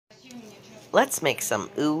Let's make some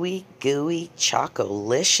ooey gooey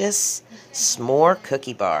chocolicious s'more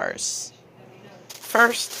cookie bars.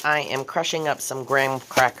 First, I am crushing up some graham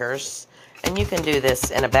crackers, and you can do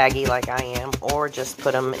this in a baggie like I am, or just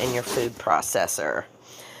put them in your food processor.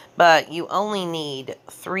 But you only need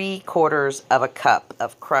 3/4 of a cup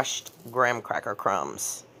of crushed graham cracker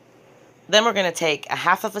crumbs. Then we're going to take a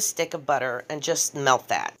half of a stick of butter and just melt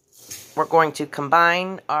that. We're going to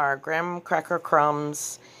combine our graham cracker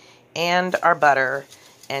crumbs and our butter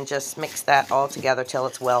and just mix that all together till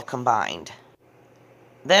it's well combined.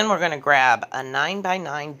 Then we're going to grab a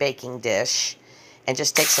 9x9 baking dish and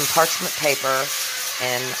just take some parchment paper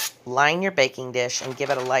and line your baking dish and give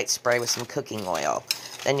it a light spray with some cooking oil.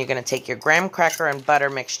 Then you're going to take your graham cracker and butter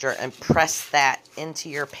mixture and press that into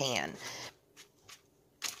your pan.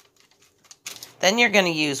 Then you're going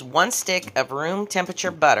to use 1 stick of room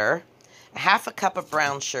temperature butter, a half a cup of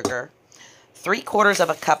brown sugar, 3/4 of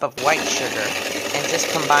a cup of white sugar, and just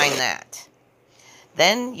combine that.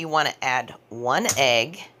 Then you want to add 1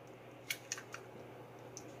 egg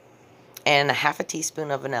and a half a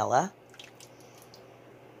teaspoon of vanilla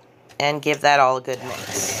and give that all a good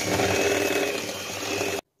mix.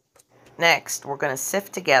 Next, we're going to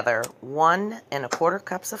sift together 1 1/4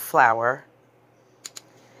 cups of flour,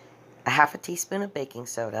 a half a teaspoon of baking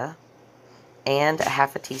soda, and a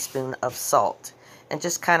half a teaspoon of salt. And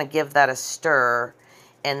just kind of give that a stir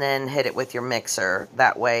and then hit it with your mixer.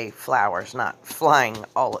 That way flour's not flying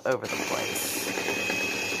all over the place.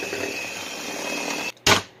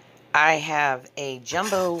 I have a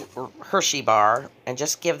jumbo Hershey bar and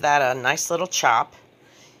just give that a nice little chop.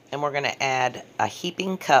 And we're going to add a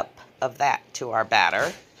heaping cup of that to our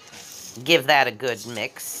batter. Give that a good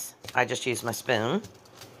mix. I just used my spoon.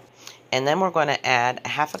 And then we're going to add a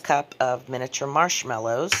half a cup of miniature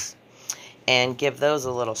marshmallows and give those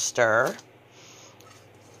a little stir.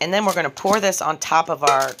 And then we're going to pour this on top of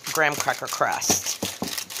our graham cracker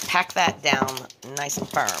crust. Pack that down nice and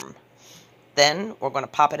firm. Then we're going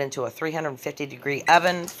to pop it into a 350-degree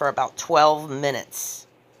oven for about 12 minutes.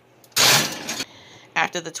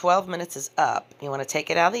 After the 12 minutes is up, you want to take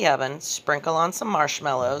it out of the oven, sprinkle on some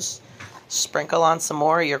marshmallows, sprinkle on some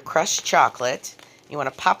more of your crushed chocolate. You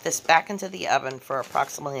want to pop this back into the oven for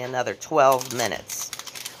approximately another 12 minutes.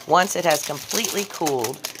 Once it has completely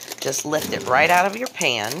cooled, just lift it right out of your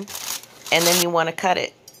pan, and then you want to cut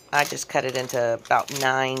it. I just cut it into about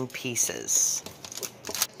 9 pieces.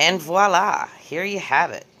 And voila, here you have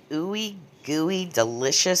it. Ooey gooey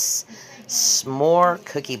delicious s'more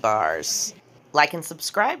cookie bars. Like and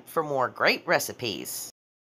subscribe for more great recipes.